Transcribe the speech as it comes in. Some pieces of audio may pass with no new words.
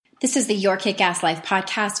This is the Your Kick-Ass Life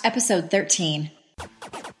podcast, episode 13.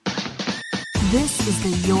 This is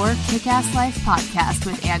the Your Kick-Ass Life podcast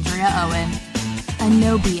with Andrea Owen, a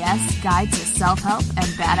no BS guide to self-help and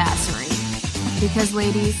badassery. Because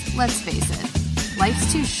ladies, let's face it,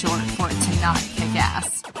 life's too short for it to not kick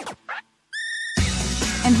ass.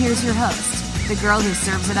 And here's your host, the girl who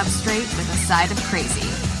serves it up straight with a side of crazy,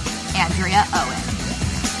 Andrea Owen.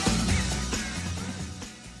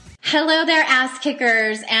 Hello there, ass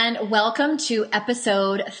kickers, and welcome to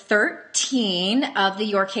episode 13 of the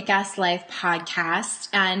Your Kick-Ass Life podcast.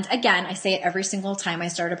 And again, I say it every single time I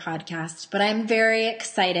start a podcast, but I'm very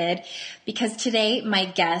excited because today my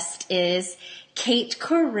guest is Kate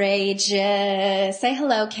Courageous. Say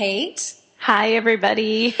hello, Kate. Hi,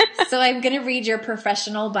 everybody. So I'm going to read your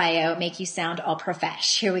professional bio, make you sound all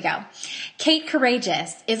profesh. Here we go. Kate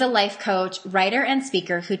Courageous is a life coach, writer, and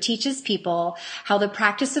speaker who teaches people how the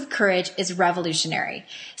practice of courage is revolutionary.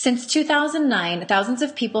 Since 2009, thousands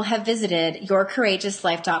of people have visited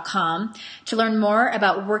yourcourageouslife.com to learn more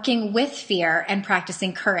about working with fear and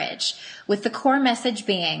practicing courage, with the core message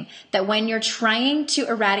being that when you're trying to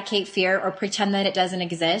eradicate fear or pretend that it doesn't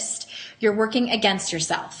exist, you're working against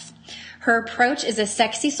yourself. Her approach is a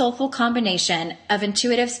sexy, soulful combination of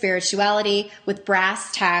intuitive spirituality with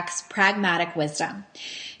brass tacks, pragmatic wisdom.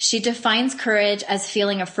 She defines courage as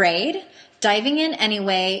feeling afraid, diving in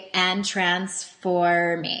anyway, and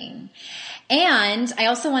transforming. And I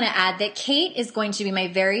also want to add that Kate is going to be my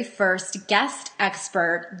very first guest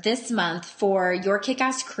expert this month for Your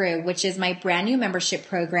Kick-Ass Crew, which is my brand new membership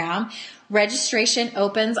program. Registration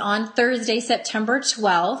opens on Thursday, September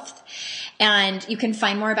 12th. And you can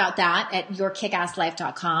find more about that at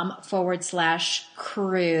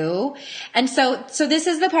yourkickasslife.com/crew. And so this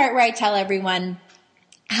is the part where I tell everyone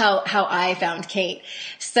how I found Kate.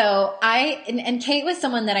 So and Kate was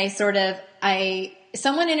someone that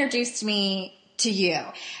someone introduced me to you.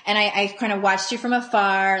 And I kind of watched you from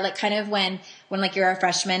afar, like kind of when like you're a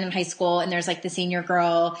freshman in high school and there's like the senior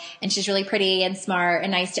girl and she's really pretty and smart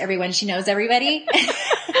and nice to everyone. She knows everybody.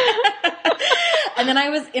 And then I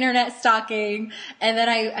was internet stalking, and then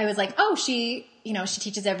I was like, oh, she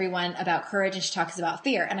teaches everyone about courage and she talks about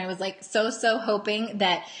fear. And I was like, so hoping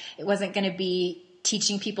that it wasn't going to be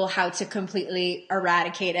teaching people how to completely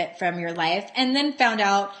eradicate it from your life. And then found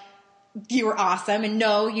out you were awesome. And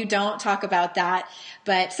no, you don't talk about that.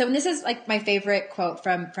 But so this is like my favorite quote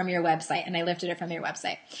from your website, and I lifted it from your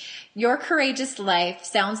website. Your courageous life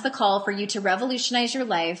sounds the call for you to revolutionize your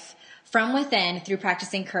life from within through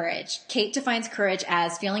practicing courage. Kate defines courage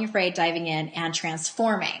as feeling afraid, diving in, and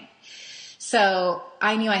transforming. So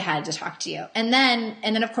I knew I had to talk to you. And then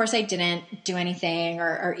of course I didn't do anything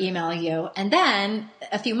or email you. And then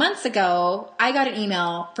a few months ago, I got an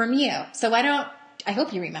email from you. So I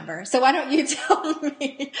hope you remember. So why don't you tell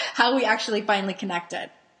me how we actually finally connected?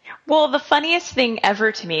 Well, the funniest thing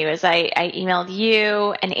ever to me was I emailed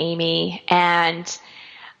you and Amy, and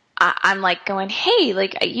I'm like going, hey,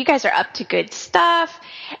 like you guys are up to good stuff.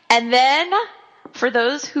 And then for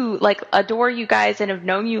those who like adore you guys and have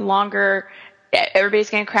known you longer,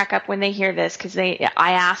 everybody's going to crack up when they hear this because I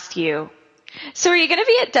asked you, so are you going to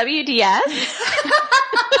be at WDS?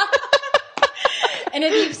 And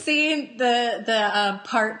if you've seen the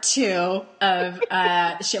part 2 of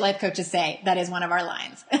Shit Life Coaches Say, that is one of our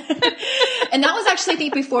lines. And that was actually, I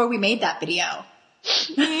think, before we made that video.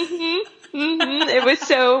 Mm-hmm. Mm-hmm. It was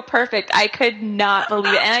so perfect. I could not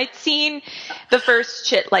believe it. And I'd seen the first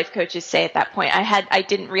Shit Life Coaches Say at that point. I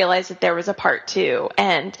didn't realize that there was a part 2.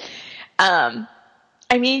 And,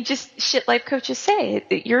 just Shit Life Coaches Say,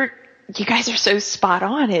 you guys are so spot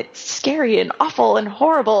on. It's scary and awful and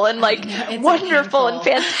horrible and like wonderful and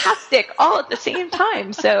fantastic all at the same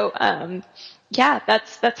time. So,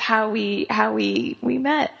 that's how we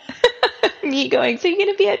met. Me going, so you're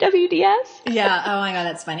going to be at WDS? Yeah. Oh my God,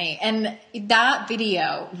 that's funny. And that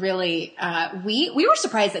video really, we were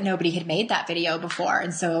surprised that nobody had made that video before.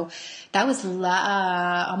 And so that was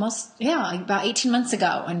about 18 months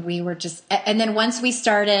ago. And we were and then once we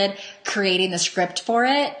started creating the script for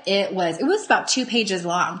it, it was about 2 pages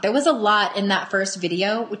long. There was a lot in that first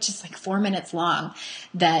video, which is like 4 minutes long,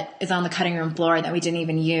 that is on the cutting room floor that we didn't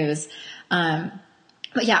even use.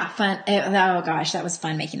 But yeah, fun. Oh gosh, that was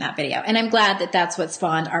fun making that video. And I'm glad that that's what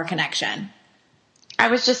spawned our connection. I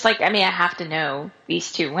was just like, I have to know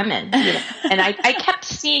these 2 women. You know? And I kept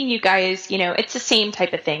seeing you guys, it's the same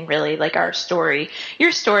type of thing, really, like our story.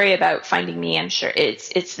 Your story about finding me, I'm sure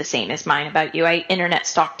it's the same as mine about you. I internet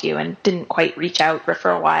stalked you and didn't quite reach out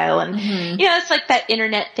for a while. And, it's like that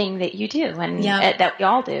internet thing that you do and that we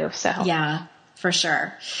all do. So yeah. For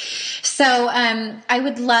sure. So I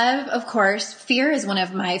would love, of course, fear is one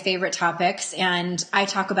of my favorite topics, and I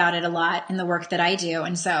talk about it a lot in the work that I do.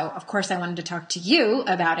 And so, of course, I wanted to talk to you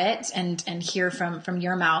about it and hear from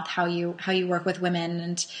your mouth how you work with women.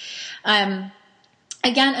 And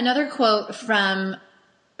again, another quote from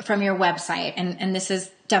your website, and this is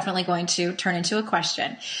definitely going to turn into a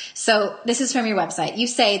question. So this is from your website. You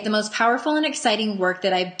say, the most powerful and exciting work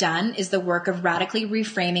that I've done is the work of radically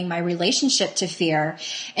reframing my relationship to fear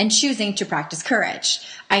and choosing to practice courage.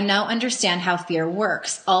 I now understand how fear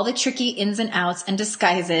works, all the tricky ins and outs and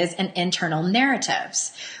disguises and internal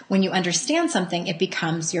narratives. When you understand something, it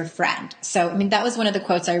becomes your friend. So, I mean, that was one of the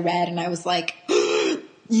quotes I read, and I was like,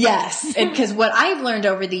 yes. Because what I've learned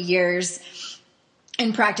over the years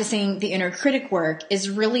in practicing the inner critic work is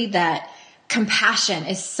really that compassion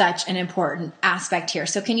is such an important aspect here.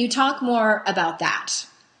 So can you talk more about that?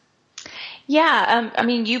 Yeah. I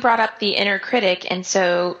mean, you brought up the inner critic. And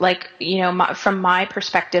so from my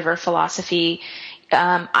perspective or philosophy,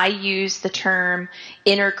 I use the term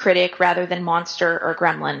inner critic rather than monster or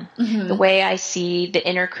gremlin. Mm-hmm. The way I see the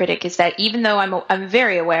inner critic is that even though I'm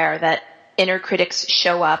very aware that inner critics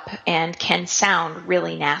show up and can sound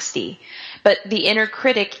really nasty, but the inner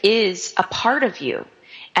critic is a part of you.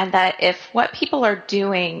 And that if what people are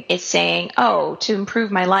doing is saying, oh, to improve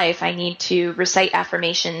my life, I need to recite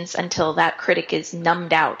affirmations until that critic is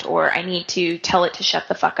numbed out, or I need to tell it to shut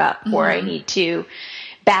the fuck up, mm-hmm. or I need to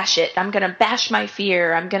bash it. I'm going to bash my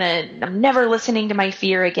fear. I'm never listening to my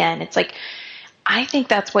fear again. It's like, I think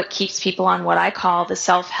that's what keeps people on what I call the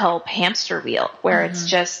self-help hamster wheel, where mm-hmm. it's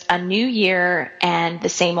just a new year and the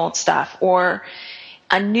same old stuff, or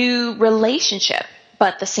a new relationship,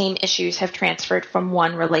 but the same issues have transferred from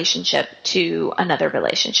one relationship to another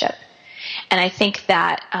relationship. And I think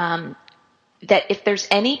that that if there's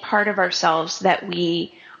any part of ourselves that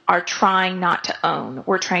we are trying not to own,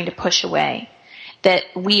 we're trying to push away, that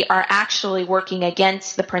we are actually working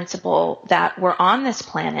against the principle that we're on this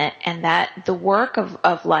planet, and that the work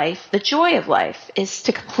of life, the joy of life, is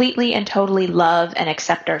to completely and totally love and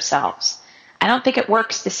accept ourselves. I don't think it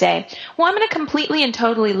works to say, well, I'm going to completely and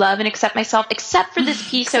totally love and accept myself, except for this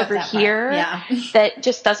piece over here that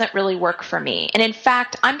just doesn't really work for me. And in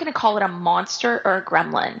fact, I'm going to call it a monster or a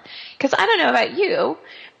gremlin, because I don't know about you,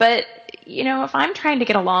 but if I'm trying to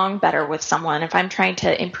get along better with someone, if I'm trying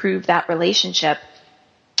to improve that relationship,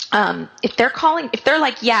 if they're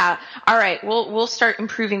like, yeah, all right, we'll start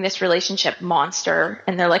improving this relationship, monster,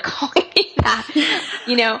 and they're like calling me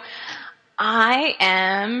that, I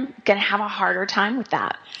am going to have a harder time with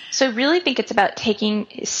that. So I really think it's about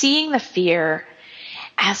seeing the fear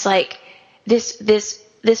as like this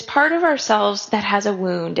part of ourselves that has a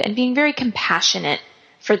wound, and being very compassionate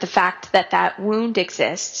for the fact that wound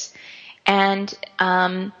exists, and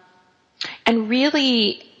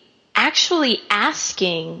really actually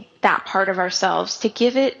asking that part of ourselves to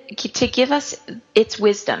give us its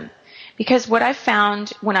wisdom. Because what I've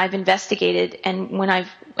found when I've investigated, and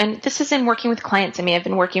this is in working with clients. I mean, I've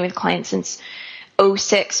been working with clients since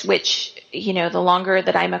 2006, which, the longer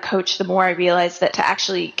that I'm a coach, the more I realize that to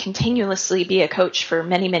actually continuously be a coach for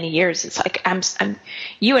many, many years, it's like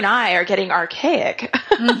you and I are getting archaic.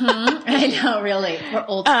 Mm-hmm. I know, really. We're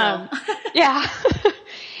old school. Yeah.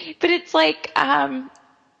 But it's like,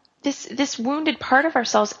 this wounded part of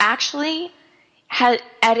ourselves actually had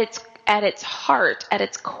at its heart, at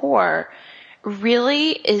its core,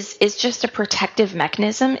 really is just a protective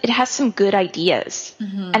mechanism. It has some good ideas.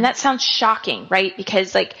 Mm-hmm. And that sounds shocking, right?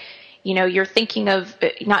 Because you're thinking of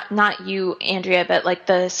not you, Andrea, but like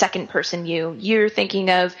the second person you're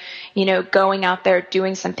thinking of, going out there,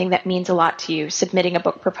 doing something that means a lot to you, submitting a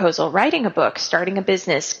book proposal, writing a book, starting a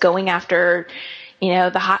business, going after,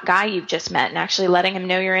 the hot guy you've just met and actually letting him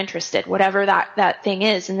know you're interested, whatever that thing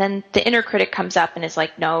is. And then the inner critic comes up and is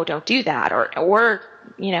like, no, don't do that. Or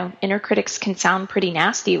inner critics can sound pretty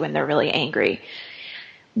nasty when they're really angry.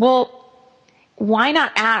 Well, why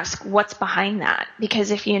not ask what's behind that?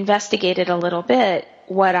 Because if you investigate it a little bit,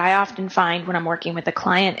 what I often find when I'm working with a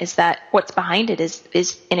client is that what's behind it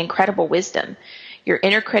is an incredible wisdom. Your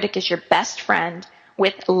inner critic is your best friend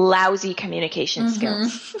with lousy communication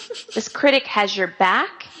skills. This critic has your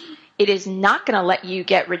back. It is not going to let you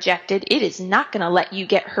get rejected. It is not going to let you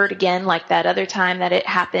get hurt again like that other time that it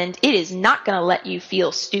happened. It is not going to let you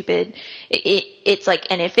feel stupid. It's like,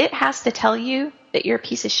 and if it has to tell you that you're a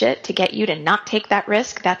piece of shit to get you to not take that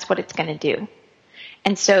risk, that's what it's going to do.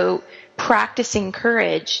 And so practicing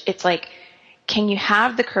courage, it's like, can you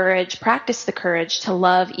have the courage, practice the courage to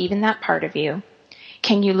love even that part of you?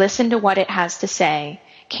 Can you listen to what it has to say?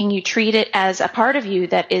 can you treat it as a part of you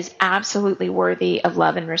that is absolutely worthy of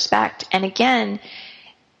love and respect? And again,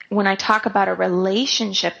 when I talk about a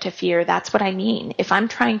relationship to fear, that's what I mean. If I'm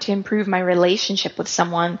trying to improve my relationship with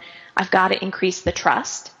someone, I've got to increase the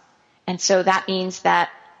trust. And so that means that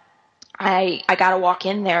I got to walk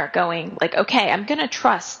in there going like, okay, I'm going to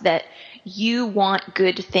trust that you want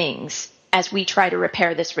good things as we try to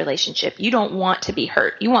repair this relationship. You don't want to be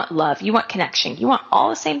hurt. You want love. You want connection. You want all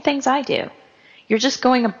the same things I do. You're just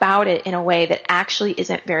going about it in a way that actually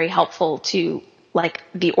isn't very helpful to like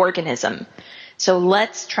the organism. So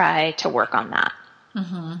let's try to work on that.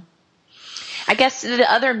 Mm-hmm. I guess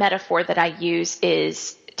the other metaphor that I use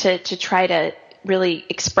is to try to really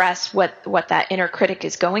express what that inner critic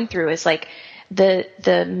is going through is like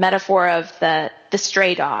the metaphor of the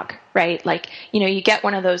stray dog, right? Like, you get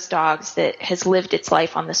one of those dogs that has lived its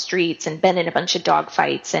life on the streets and been in a bunch of dog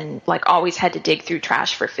fights and like always had to dig through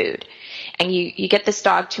trash for food. And you get this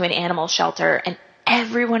dog to an animal shelter, and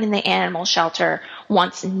everyone in the animal shelter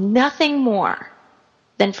wants nothing more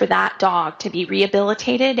than for that dog to be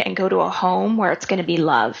rehabilitated and go to a home where it's going to be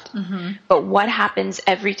loved. Mm-hmm. But what happens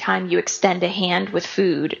every time you extend a hand with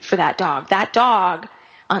food for that dog? That dog,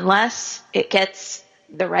 unless it gets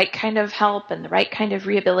the right kind of help and the right kind of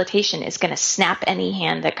rehabilitation, is going to snap any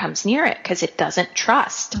hand that comes near it because it doesn't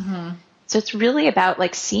trust. Mm-hmm. So it's really about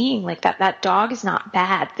like seeing like that dog is not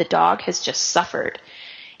bad. The dog has just suffered.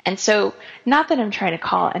 And so, not that I'm trying to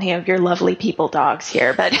call any of your lovely people dogs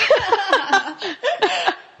here, but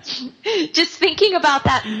just thinking about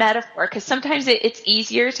that metaphor, because sometimes it's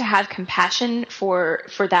easier to have compassion for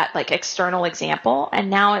that like external example. And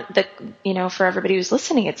now for everybody who's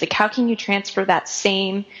listening, it's like, how can you transfer that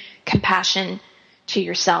same compassion to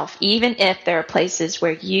yourself, even if there are places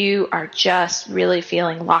where you are just really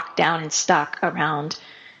feeling locked down and stuck around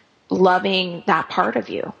loving that part of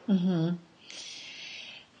you? Mm-hmm.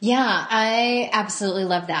 Yeah, I absolutely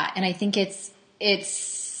love that. And I think it's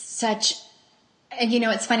such, and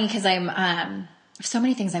it's funny because I'm so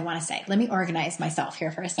many things I want to say. Let me organize myself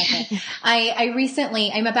here for a second.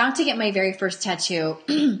 I'm about to get my very first tattoo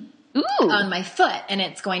on my foot, and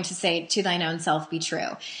it's going to say, "To thine own self be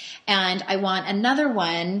true." And I want another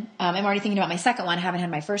one. I'm already thinking about my second one. I haven't had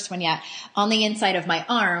my first one yet, on the inside of my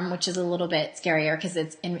arm, which is a little bit scarier because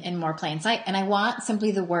it's in more plain sight. And I want simply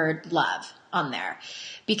the word love on there,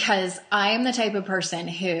 because I am the type of person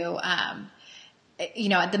who,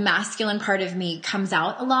 the masculine part of me comes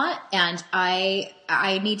out a lot, and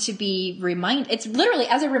I need to be reminded. It's literally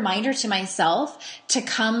as a reminder to myself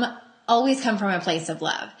to always come from a place of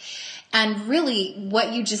love. And really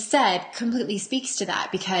what you just said completely speaks to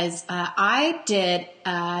that, because I did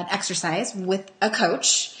an exercise with a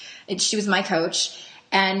coach. She was my coach,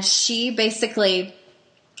 and she basically,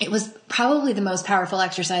 it was probably the most powerful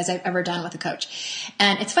exercise I've ever done with a coach.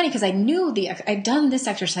 And it's funny because I knew I'd done this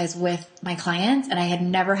exercise with my clients, and I had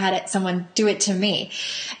never had someone do it to me.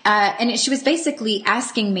 And she was basically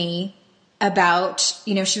asking me about,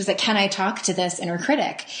 she was like, can I talk to this inner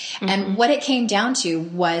critic? Mm-hmm. And what it came down to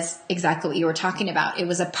was exactly what you were talking about. It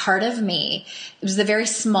was a part of me. It was a very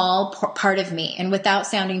small part of me. And without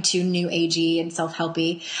sounding too new agey and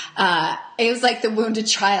self-helpy, it was like the wounded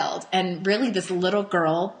child, and really this little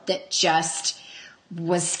girl that just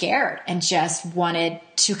was scared and just wanted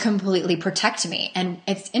to completely protect me. And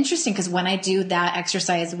it's interesting because when I do that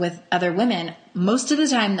exercise with other women, most of the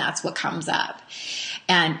time that's what comes up.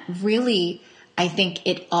 And really, I think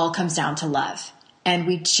it all comes down to love, and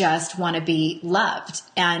we just want to be loved.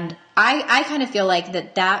 And I kind of feel like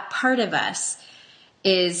that part of us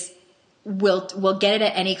will get it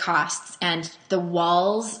at any costs, and the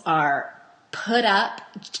walls are put up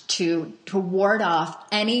to ward off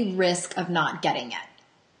any risk of not getting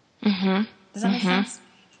it. Mm-hmm. Does that make sense?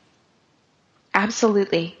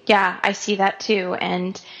 Absolutely. Yeah, I see that too.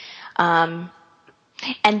 And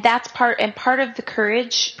that's part of the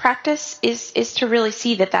courage practice is to really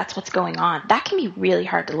see that that's what's going on. That can be really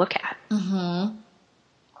hard to look at. Mm-hmm.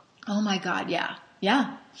 Oh my God. Yeah.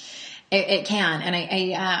 Yeah, it can. And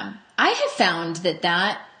I have found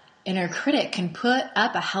that inner critic can put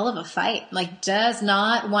up a hell of a fight, like does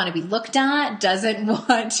not want to be looked at, doesn't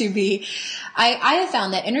want to be, I have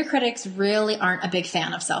found that inner critics really aren't a big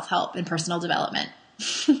fan of self-help and personal development.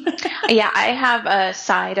 Yeah. I have a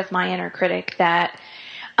side of my inner critic that,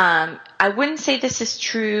 I wouldn't say this is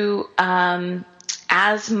true,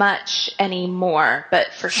 as much anymore,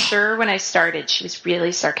 but for sure when I started, she was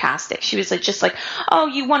really sarcastic. She was like, just like, oh,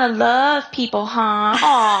 you want to love people, huh?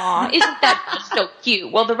 Aw, isn't that just so cute?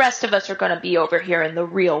 Well, the rest of us are going to be over here in the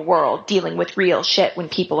real world dealing with real shit when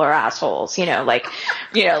people are assholes, like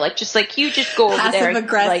just like you just go over there. Passive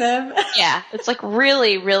aggressive. Like, yeah, it's like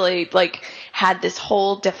really, really like had this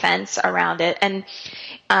whole defense around it. And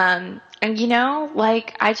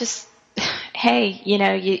like I just, hey,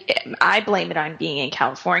 I blame it on being in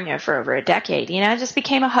California for over a decade. I just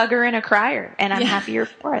became a hugger and a crier, and I'm happier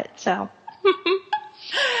for it. So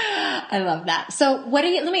I love that. So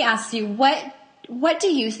let me ask you, what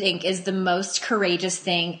do you think is the most courageous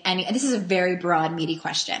thing? And this is a very broad, meaty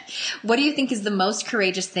question. What do you think is the most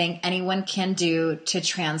courageous thing anyone can do to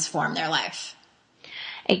transform their life?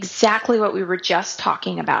 Exactly what we were just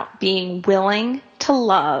talking about, being willing to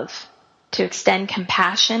love, to extend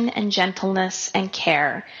compassion and gentleness and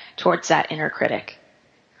care towards that inner critic.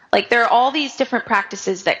 Like there are all these different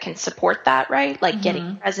practices that can support that, right? Like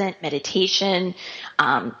getting present, meditation,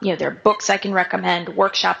 there are books I can recommend,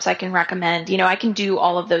 workshops I can recommend. I can do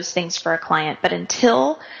all of those things for a client. But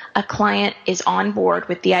until a client is on board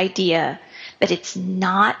with the idea that it's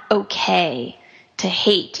not okay to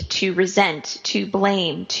hate, to resent, to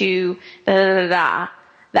blame, to that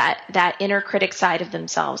inner critic side of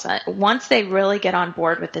themselves. Once they really get on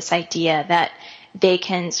board with this idea that they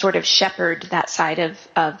can sort of shepherd that side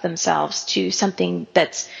of themselves to something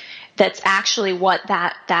that's actually what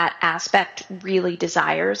that aspect really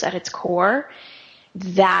desires at its core,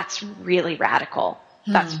 that's really radical.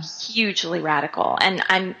 That's hugely radical. And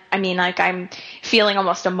I'm feeling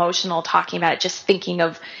almost emotional talking about it, just thinking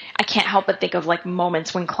of, I can't help but think of like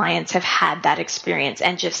moments when clients have had that experience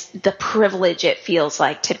and just the privilege it feels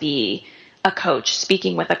like to be a coach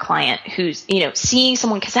speaking with a client who's, seeing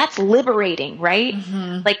someone, because that's liberating, right?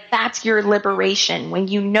 Like that's your liberation when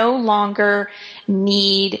you no longer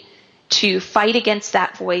need to fight against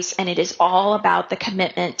that voice, and it is all about the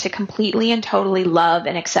commitment to completely and totally love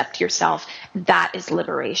and accept yourself. That is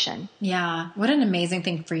liberation. Yeah. What an amazing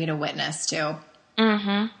thing for you to witness too.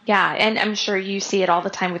 Yeah. And I'm sure you see it all the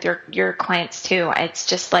time with your clients too. It's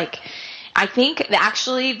just like, I think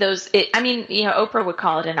actually Oprah would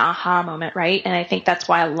call it an aha moment, right? And I think that's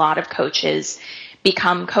why a lot of coaches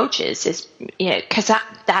become coaches is, because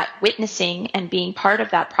that witnessing and being part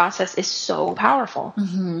of that process is so powerful.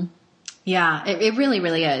 Yeah, it really,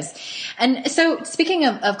 really is. And so speaking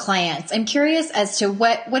of clients, I'm curious as to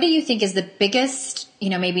what do you think is the biggest,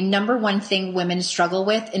 maybe number one thing women struggle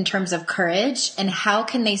with in terms of courage, and how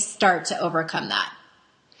can they start to overcome that?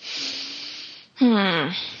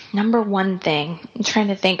 Number one thing, I'm trying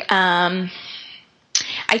to think. I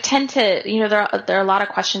tend to, there are a lot of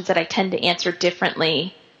questions that I tend to answer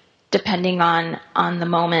differently depending on the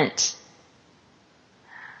moment.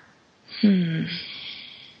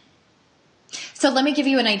 So let me give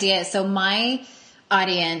you an idea. So my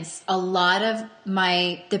audience, a lot of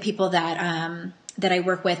the people that I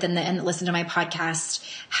work with and listen to my podcast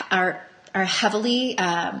are heavily,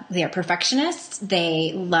 they are perfectionists.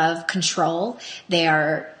 They love control. They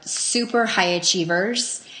are super high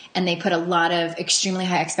achievers, and they put a lot of extremely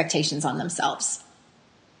high expectations on themselves.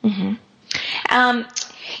 Yeah,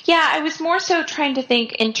 I was more so trying to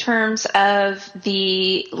think in terms of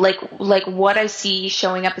the like what I see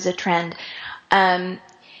showing up as a trend.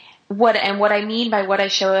 What I mean by what I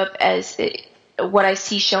see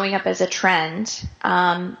showing up as a trend.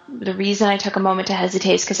 The reason I took a moment to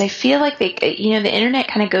hesitate is because I feel like the internet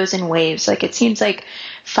kind of goes in waves. Like it seems like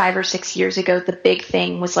 5 or 6 years ago, the big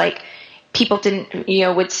thing was like people didn't,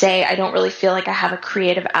 would say, I don't really feel like I have a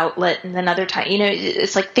creative outlet. And then other time,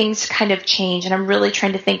 it's like things kind of change. And I'm really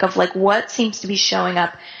trying to think of like what seems to be showing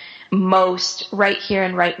up most right here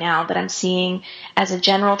and right now that I'm seeing as a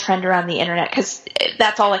general trend around the internet, because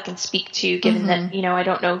that's all I can speak to, given that, I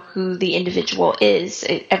don't know who the individual is.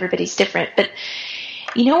 Everybody's different. But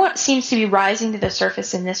what seems to be rising to the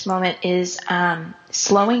surface in this moment is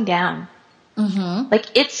slowing down. Like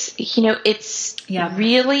it's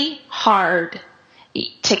really hard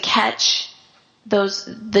to catch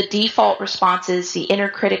the default responses, the inner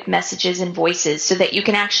critic messages and voices, so that you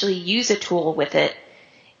can actually use a tool with it.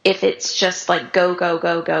 If it's just like go, go,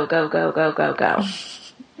 go, go, go, go, go, go, go.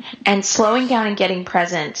 And slowing down and getting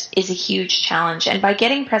present is a huge challenge. And by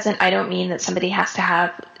getting present, I don't mean that somebody has to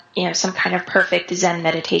have, some kind of perfect Zen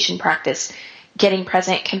meditation practice. Getting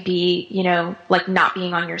present can be, like not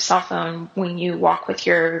being on your cell phone when you walk with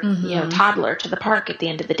your, toddler to the park at the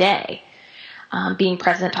end of the day. Being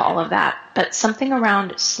present to all of that. But something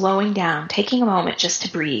around slowing down, taking a moment just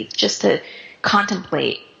to breathe, just to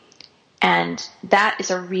contemplate, And that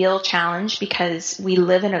is a real challenge because we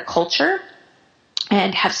live in a culture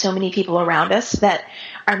and have so many people around us that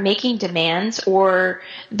are making demands, or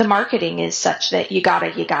the marketing is such that you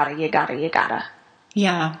gotta.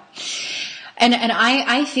 Yeah. And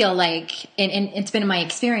I feel like, and it's been my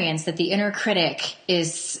experience, that the inner critic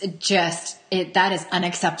is just, that is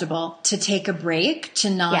unacceptable, to take a break,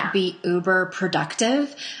 to not be uber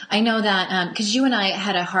productive. I know that, cause you and I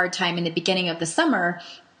had a hard time in the beginning of the summer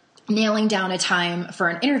nailing down a time for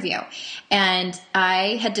an interview. And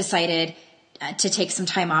I had decided to take some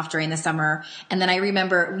time off during the summer. And then I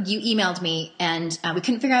remember you emailed me and we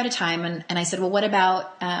couldn't figure out a time. And I said, well, what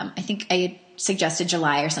about, I think I had suggested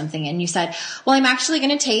July or something. And you said, well, I'm actually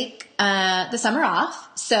going to take the summer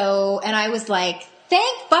off. So, and I was like,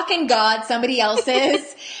 thank fucking God somebody else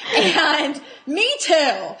is. And me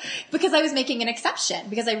too, because I was making an exception,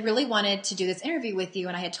 because I really wanted to do this interview with you.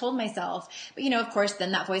 And I had told myself, but of course,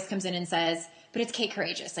 then that voice comes in and says, but it's Kate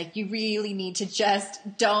Courageous. Like, you really need to just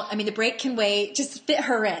the break can wait, just fit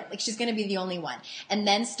her in. Like, she's going to be the only one. And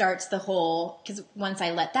then starts the whole, because once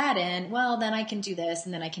I let that in, well, then I can do this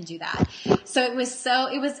and then I can do that. So it was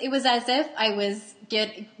as if I was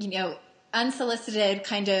unsolicited,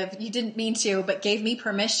 kind of, you didn't mean to, but gave me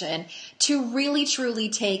permission to really, truly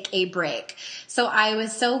take a break. So I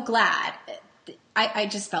was so glad. I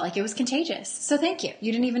just felt like it was contagious. So thank you.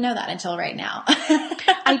 You didn't even know that until right now.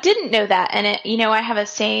 I didn't know that. And I have a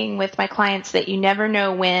saying with my clients that you never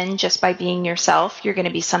know when, just by being yourself, you're going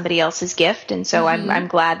to be somebody else's gift. And so I'm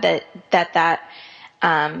glad that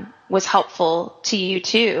was helpful to you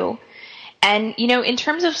too. And, in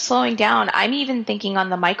terms of slowing down, I'm even thinking on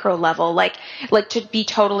the micro level, like to be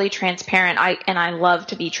totally transparent. I love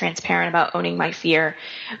to be transparent about owning my fear.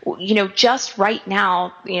 Just right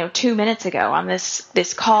now, 2 minutes ago on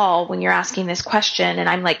this call, when you're asking this question and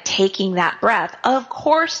I'm like taking that breath, of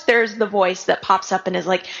course there's the voice that pops up and is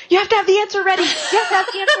like, you have to have the answer ready. You have to have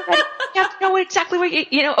the answer ready. You have to know exactly what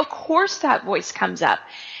of course that voice comes up.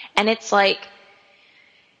 And it's like,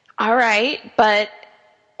 all right,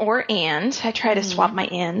 I try to swap my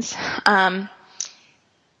ands.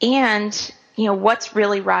 What's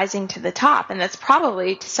really rising to the top? And that's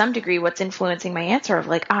probably to some degree what's influencing my answer of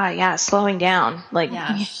like, slowing down,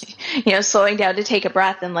 slowing down to take a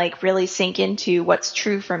breath and like really sink into what's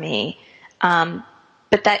true for me.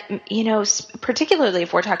 But that, particularly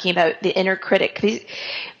if we're talking about the inner critic,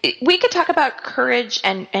 we could talk about courage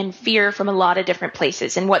and fear from a lot of different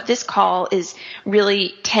places. And what this call is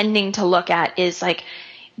really tending to look at is like,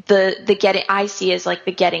 I see as like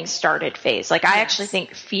the getting started phase. Like, I actually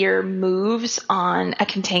think fear moves on a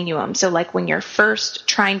continuum. So like when you're first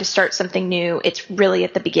trying to start something new, it's really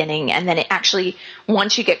at the beginning. And then it actually,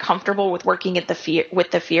 once you get comfortable with working with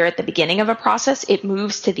the fear at the beginning of a process, it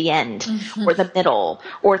moves to the end or the middle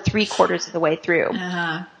or 3/4 of the way through.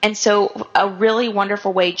 And so a really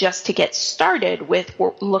wonderful way just to get started with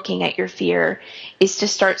looking at your fear is to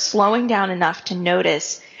start slowing down enough to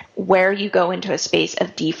notice where you go into a space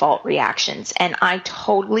of default reactions. And I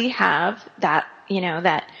totally have that,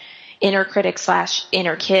 that inner critic /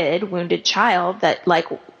 inner kid, wounded child that like,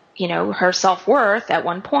 her self-worth at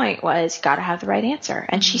one point was got to have the right answer.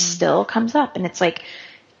 And she still comes up, and it's like,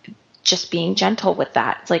 just being gentle with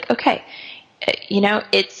that. It's like, okay,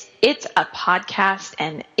 it's a podcast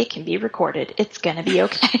and it can be recorded. It's going to be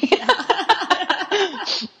okay.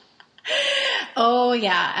 Oh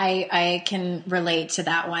yeah, I can relate to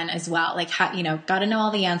that one as well. Like, how, got to know all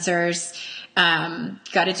the answers, got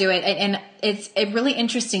to do it. And it's really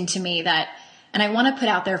interesting to me that, and I want to put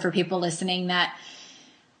out there for people listening that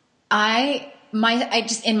I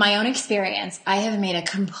just, in my own experience, I have made a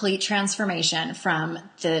complete transformation from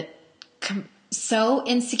so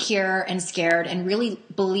insecure and scared and really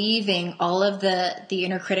believing all of the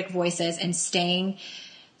inner critic voices and staying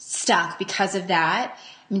stuck because of that.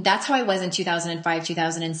 I mean, that's how I was in 2005,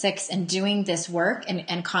 2006, and doing this work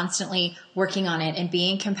and constantly working on it and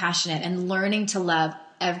being compassionate and learning to love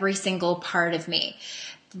every single part of me.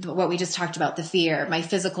 What we just talked about, the fear, my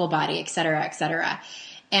physical body, et cetera, et cetera.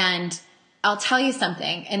 And I'll tell you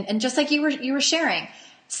something. And just like you were sharing,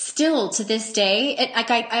 still to this day,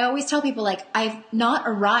 I always tell people, like, I've not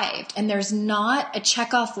arrived and there's not a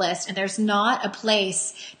checkoff list and there's not a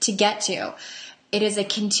place to get to. It is a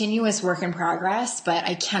continuous work in progress, but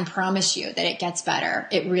I can promise you that it gets better.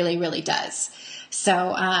 It really, really does.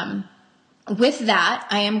 So, with that,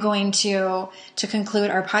 I am going to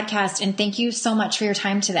conclude our podcast, and thank you so much for your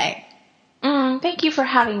time today. Thank you for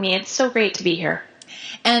having me. It's so great to be here.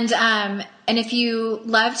 And And if you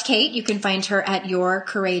loved Kate, you can find her at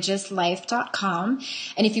yourcourageouslife.com.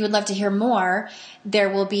 And if you would love to hear more, there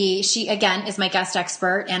will be, she again is my guest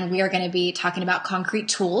expert, and we are going to be talking about concrete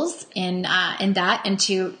tools in that. And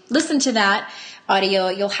to listen to that audio,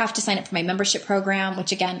 you'll have to sign up for my membership program,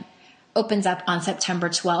 which again opens up on September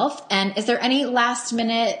 12th. And is there any last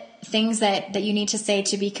minute things that you need to say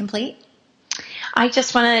to be complete? I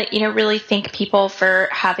just want to, really thank people for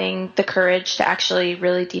having the courage to actually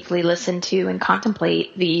really deeply listen to and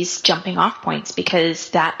contemplate these jumping off points, because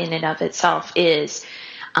that in and of itself is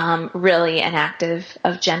really an act of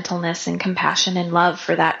gentleness and compassion and love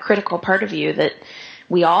for that critical part of you that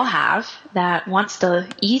we all have that wants to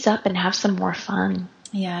ease up and have some more fun.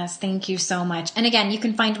 Yes, thank you so much. And again, you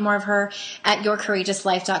can find more of her at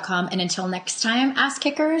yourcourageouslife.com. And until next time, Ass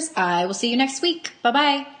Kickers, I will see you next week.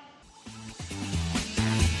 Bye-bye.